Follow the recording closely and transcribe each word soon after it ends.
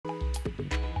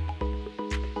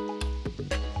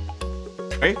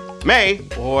May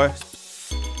or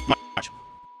March?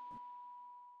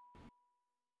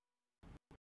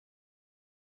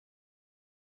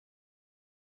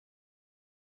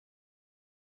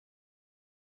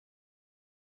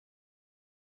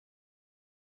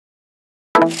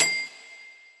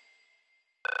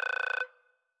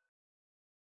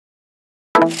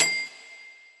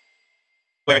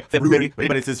 February,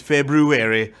 but it says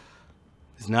February.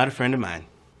 It's not a friend of mine.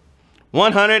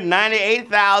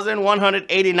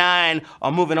 198,189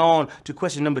 are moving on to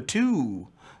question number 2.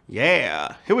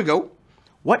 Yeah, here we go.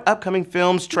 What upcoming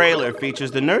film's trailer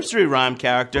features the nursery rhyme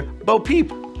character Bo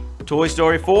Peep? Toy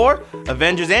Story 4,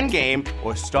 Avengers Endgame,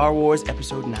 or Star Wars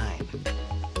Episode 9?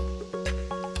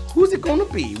 Who's it gonna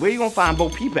be? Where you gonna find Bo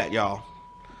Peep at, y'all?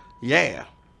 Yeah,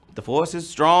 the force is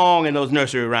strong in those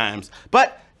nursery rhymes,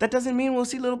 but that doesn't mean we'll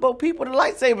see little Bo Peep with a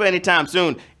lightsaber anytime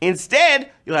soon. Instead,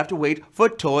 you'll have to wait for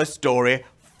Toy Story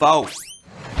 4.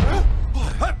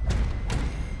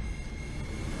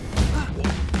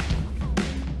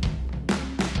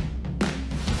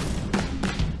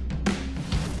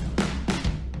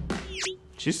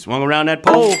 She swung around that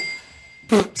pole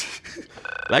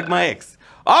like my ex.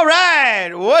 All right,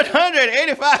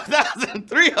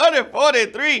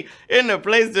 185,343 in the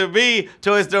place to be.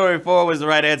 Toy Story 4 was the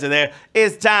right answer there.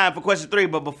 It's time for question 3,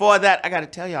 but before that, I gotta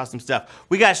tell y'all some stuff.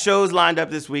 We got shows lined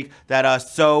up this week that are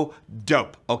so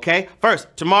dope, okay? First,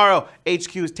 tomorrow,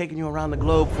 HQ is taking you around the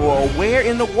globe for a Where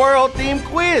in the World themed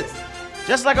quiz.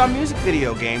 Just like our music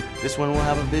video game, this one will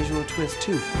have a visual twist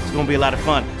too. It's gonna be a lot of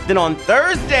fun. Then on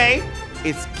Thursday,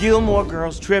 it's Gilmore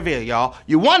Girls trivia, y'all.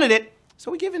 You wanted it, so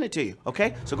we're giving it to you,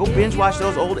 okay? So go binge watch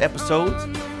those old episodes,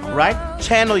 all right?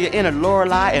 Channel your inner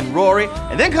Lorelai and Rory,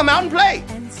 and then come out and play.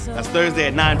 That's Thursday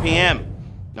at 9 p.m.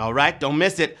 All right, don't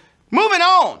miss it. Moving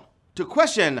on to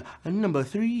question number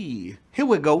 3. Here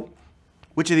we go.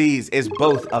 Which of these is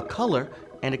both a color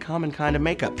and a common kind of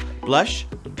makeup? Blush,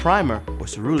 primer, or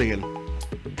cerulean?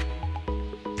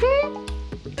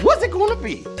 What's it gonna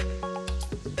be?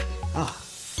 Ah,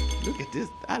 look at this.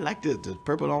 I like this, the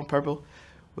purple on purple.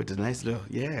 With the nice little,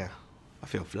 yeah, I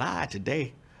feel fly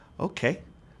today. Okay.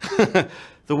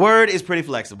 The word is pretty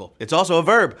flexible. It's also a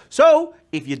verb. So,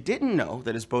 if you didn't know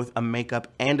that it's both a makeup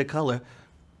and a color,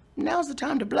 now's the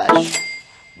time to blush.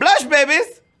 Blush,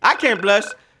 babies! I can't blush,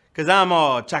 because I'm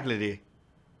all chocolatey.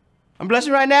 I'm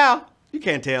blushing right now. You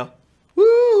can't tell.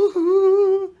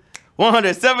 Woo-hoo!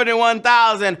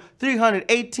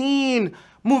 171,318.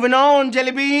 Moving on,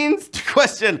 jelly beans, to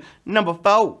question number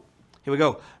 4. Here we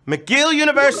go. McGill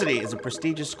University is a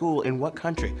prestigious school in what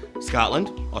country? Scotland,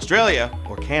 Australia,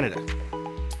 or Canada?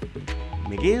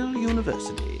 McGill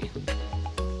University.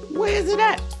 Where is it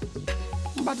at?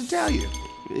 I'm about to tell you,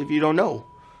 if you don't know.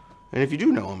 And if you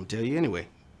do know, I'm gonna tell you anyway.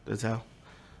 That's how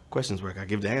questions work. I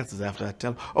give the answers after I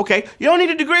tell them. Okay, you don't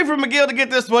need a degree from McGill to get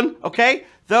this one, okay?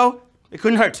 Though, it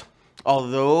couldn't hurt.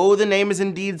 Although the name is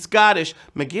indeed Scottish,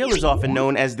 McGill is often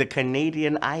known as the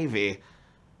Canadian Ivy.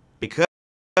 Because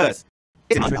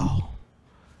it's Montreal.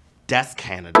 That's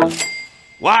Canada.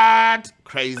 What?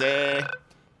 Crazy.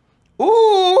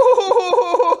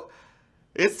 Ooh!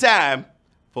 It's time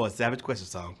for a Savage Question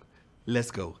Song.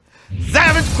 Let's go.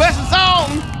 Savage Question Song!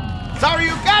 Sorry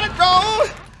you got it wrong!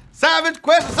 Savage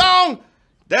Question Song!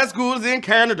 That school is in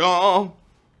Canada.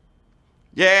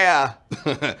 Yeah.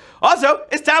 Also,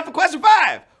 it's time for question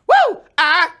 5. Woo!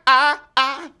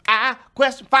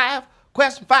 Question 5.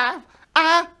 Question 5.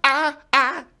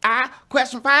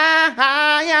 Question 5.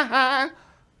 Yeah.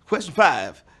 Question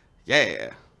 5.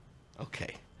 Yeah.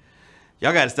 Okay.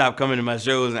 Y'all gotta stop coming to my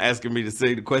shows and asking me to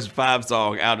sing the question 5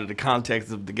 song out of the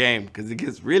context of the game, because it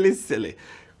gets really silly.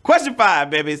 Question 5,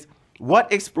 babies.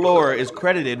 What explorer is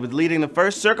credited with leading the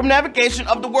first circumnavigation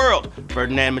of the world?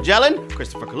 Ferdinand Magellan,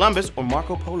 Christopher Columbus, or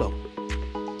Marco Polo?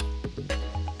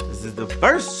 This is the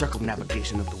first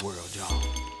circumnavigation of the world, y'all.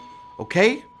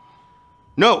 Okay?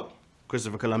 No,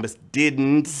 Christopher Columbus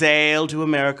didn't sail to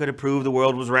America to prove the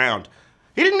world was round.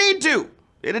 He didn't need to.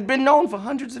 It had been known for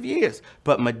hundreds of years.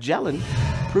 But Magellan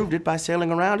proved it by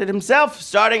sailing around it himself,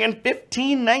 starting in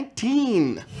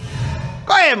 1519.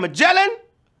 Go ahead, Magellan.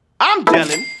 I'm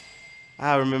gelling.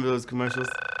 I remember those commercials.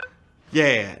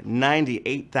 Yeah,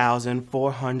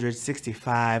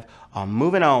 98,465 are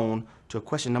moving on to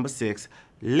question number 6.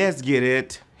 Let's get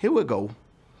it. Here we go.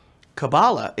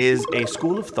 Kabbalah is a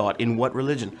school of thought in what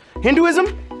religion?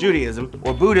 Hinduism, Judaism,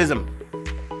 or Buddhism?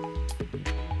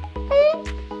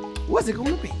 What's it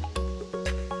gonna be?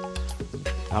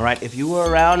 All right, if you were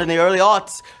around in the early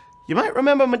aughts, you might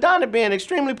remember Madonna being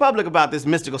extremely public about this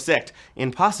mystical sect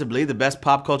in possibly the best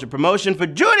pop culture promotion for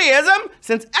Judaism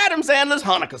since Adam Sandler's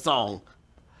Hanukkah song.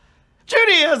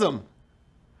 Judaism!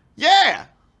 Yeah!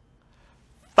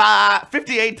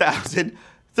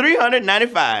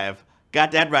 58,395.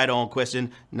 Got that right on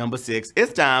question number 6.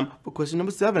 It's time for question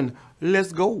number 7.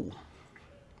 Let's go.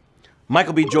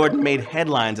 Michael B. Jordan made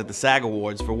headlines at the SAG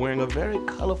Awards for wearing a very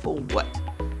colorful what?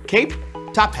 Cape,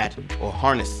 top hat, or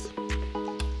harness?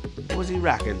 What was he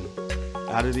rocking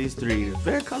out of these 3? It's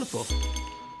very colorful.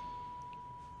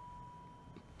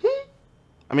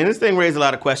 I mean, this thing raised a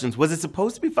lot of questions. Was it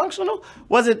supposed to be functional?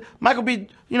 Was it Michael B.,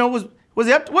 was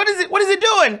he up to, what is he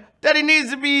doing that he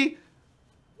needs to be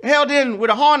held in with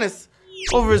a harness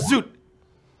over his suit?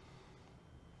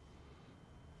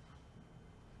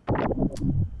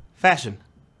 Fashion.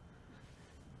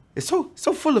 It's so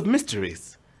full of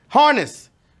mysteries. Harness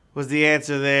was the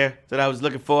answer there that I was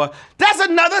looking for. That's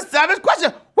another Savage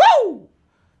question. Woo!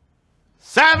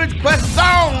 Savage question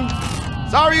song.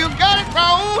 Sorry you got it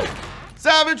wrong.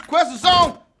 Savage question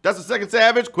song. That's the second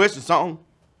Savage question song.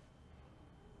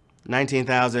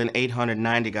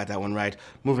 19,890 got that one right.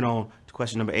 Moving on to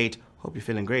question number 8. Hope you're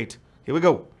feeling great. Here we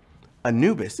go.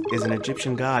 Anubis is an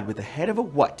Egyptian god with the head of a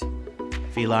what?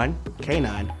 Feline,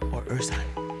 canine, or ursine?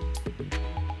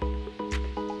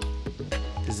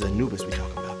 This is Anubis we're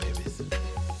talking about, babies.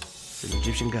 It's an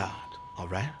Egyptian god, all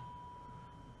right?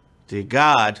 The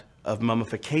god of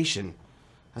mummification.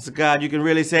 That's a god you can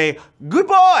really say, good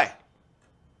boy!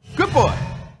 Good boy!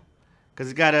 Because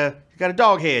he's got a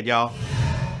dog head, y'all.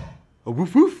 A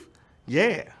woof woof.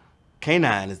 Yeah.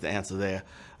 Canine is the answer there.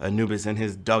 Anubis and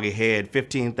his doggy head.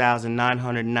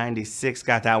 15,996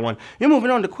 got that one. You're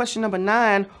moving on to question number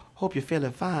 9. Hope you're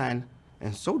feeling fine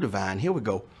and so divine. Here we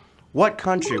go. What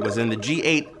country was in the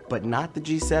G8 but not the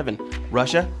G7?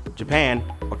 Russia, Japan,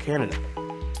 or Canada?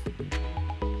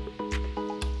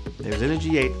 They was in the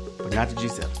G8 but not the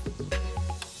G7.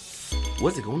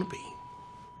 What's it going to be?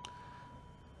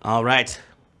 All right.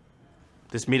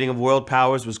 This meeting of world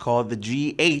powers was called the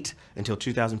G8 until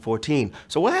 2014.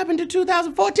 So what happened to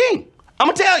 2014? I'm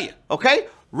gonna tell you, okay?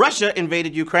 Russia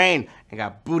invaded Ukraine and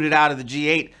got booted out of the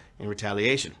G8 in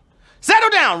retaliation. Settle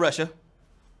down, Russia.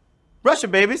 Russia,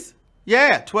 babies.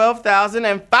 Yeah,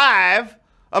 12,005.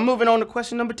 I'm moving on to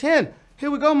question number 10. Here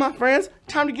we go, my friends.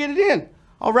 Time to get it in,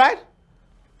 all right?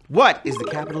 What is the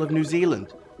capital of New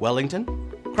Zealand?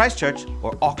 Wellington, Christchurch,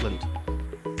 or Auckland?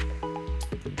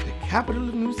 The capital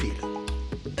of New Zealand.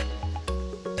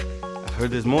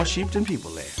 Heard there's more sheep than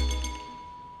people there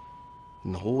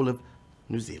in the whole of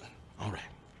New Zealand. All right.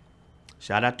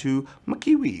 Shout out to my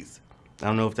Kiwis. I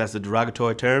don't know if that's a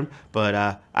derogatory term, but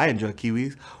I enjoy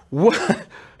Kiwis. What?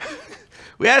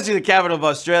 We asked you the capital of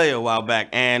Australia a while back,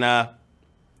 and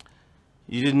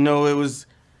you didn't know it was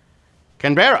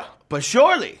Canberra. But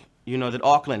surely you know that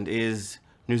Auckland is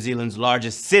New Zealand's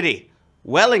largest city.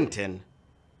 Wellington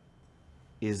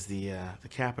is the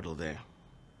capital there.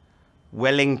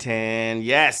 Wellington,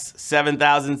 yes,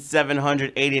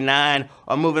 7,789.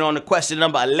 I'm moving on to question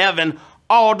number 11.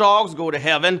 All dogs go to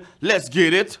heaven. Let's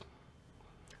get it.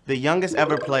 The youngest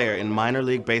ever player in minor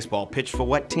league baseball pitched for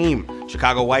what team?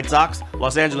 Chicago White Sox,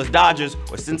 Los Angeles Dodgers,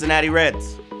 or Cincinnati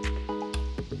Reds?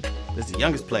 This is the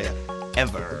youngest player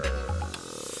ever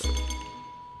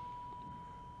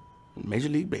in Major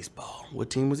League Baseball. What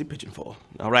team was he pitching for?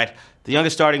 All right, the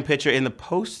youngest starting pitcher in the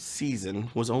postseason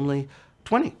was only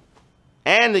 20.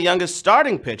 And the youngest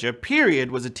starting pitcher, period,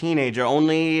 was a teenager,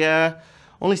 only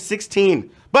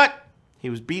 16. But he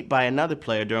was beat by another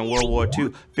player during World War II,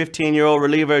 15-year-old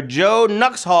reliever Joe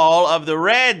Nuxhall of the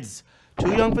Reds.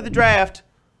 Too young for the draft,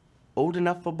 old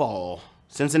enough for ball.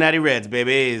 Cincinnati Reds,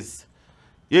 babies.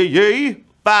 Yay, yay.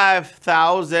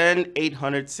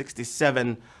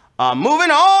 5,867. Moving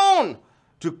on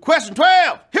to question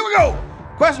 12. Here we go.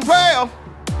 Question 12.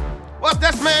 What's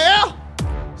that smell?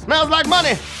 Smells like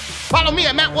money. Follow me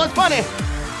at Matt Was Funny.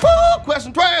 Woo,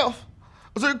 question 12.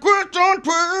 I said question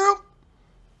 12.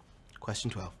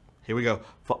 Question 12. Here we go.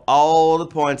 For all the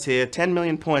points here, 10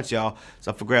 million points, y'all. It's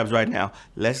up for grabs right now.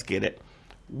 Let's get it.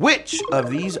 Which of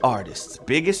these artists'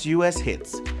 biggest U.S.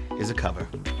 hits is a cover?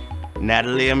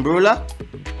 Natalie Imbruglia,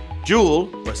 Jewel,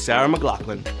 or Sarah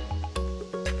McLachlan?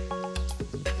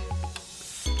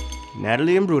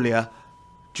 Natalie Imbruglia,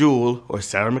 Jewel, or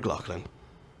Sarah McLachlan?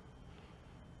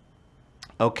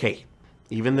 Okay,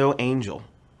 even though Angel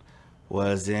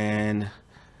was in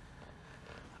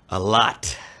a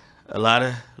lot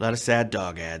of sad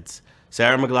dog ads,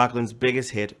 Sarah McLachlan's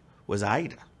biggest hit was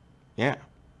Aida. Yeah.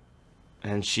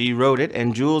 And she wrote it,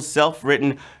 and Jewel's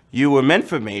self-written You Were Meant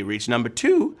For Me reached number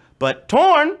 2, but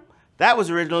Torn, that was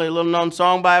originally a little-known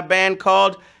song by a band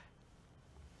called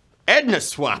Edna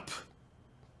Swap.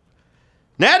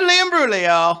 Natalie Imbruglia,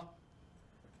 y'all.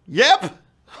 Yep.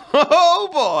 Oh,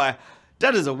 boy.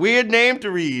 That is a weird name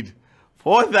to read.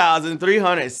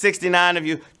 4,369 of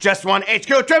you just won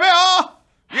HQ Trivia!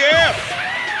 Yeah!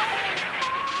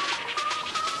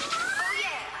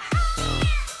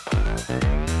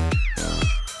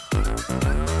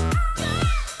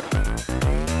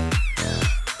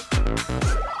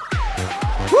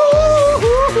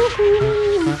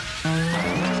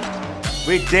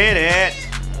 We did it!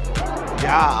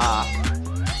 Yeah!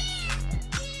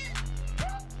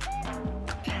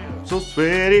 So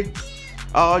sweaty,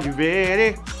 are you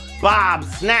ready? Bob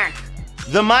Snack,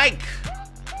 The Mike,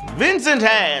 Vincent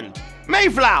Hand,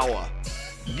 Mayflower,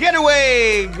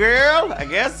 Getaway Girl, I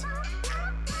guess,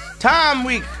 Tom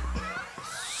Week,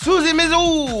 Susie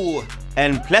Mizzou,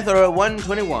 and Plethora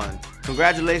 121.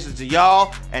 Congratulations to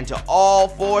y'all and to all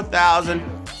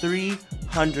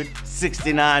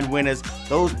 4,369 winners.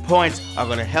 Those points are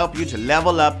gonna help you to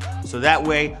level up so that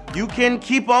way you can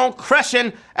keep on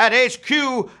crushing at HQ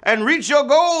and reach your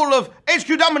goal of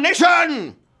HQ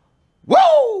domination.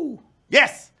 Woo!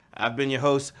 Yes, I've been your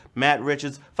host, Matt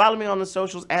Richards. Follow me on the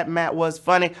socials at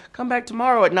MattWasFunny. Come back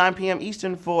tomorrow at 9 p.m.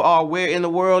 Eastern for our Where in the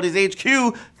World is HQ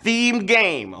themed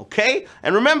game, okay?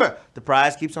 And remember, the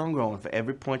prize keeps on growing for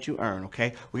every point you earn,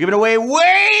 okay? We're giving away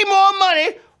way more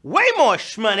money, way more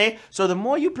shmoney, so the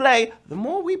more you play, the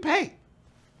more we pay.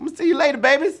 I'm gonna see you later,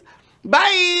 babies.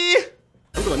 Bye!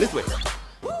 I'm going this way.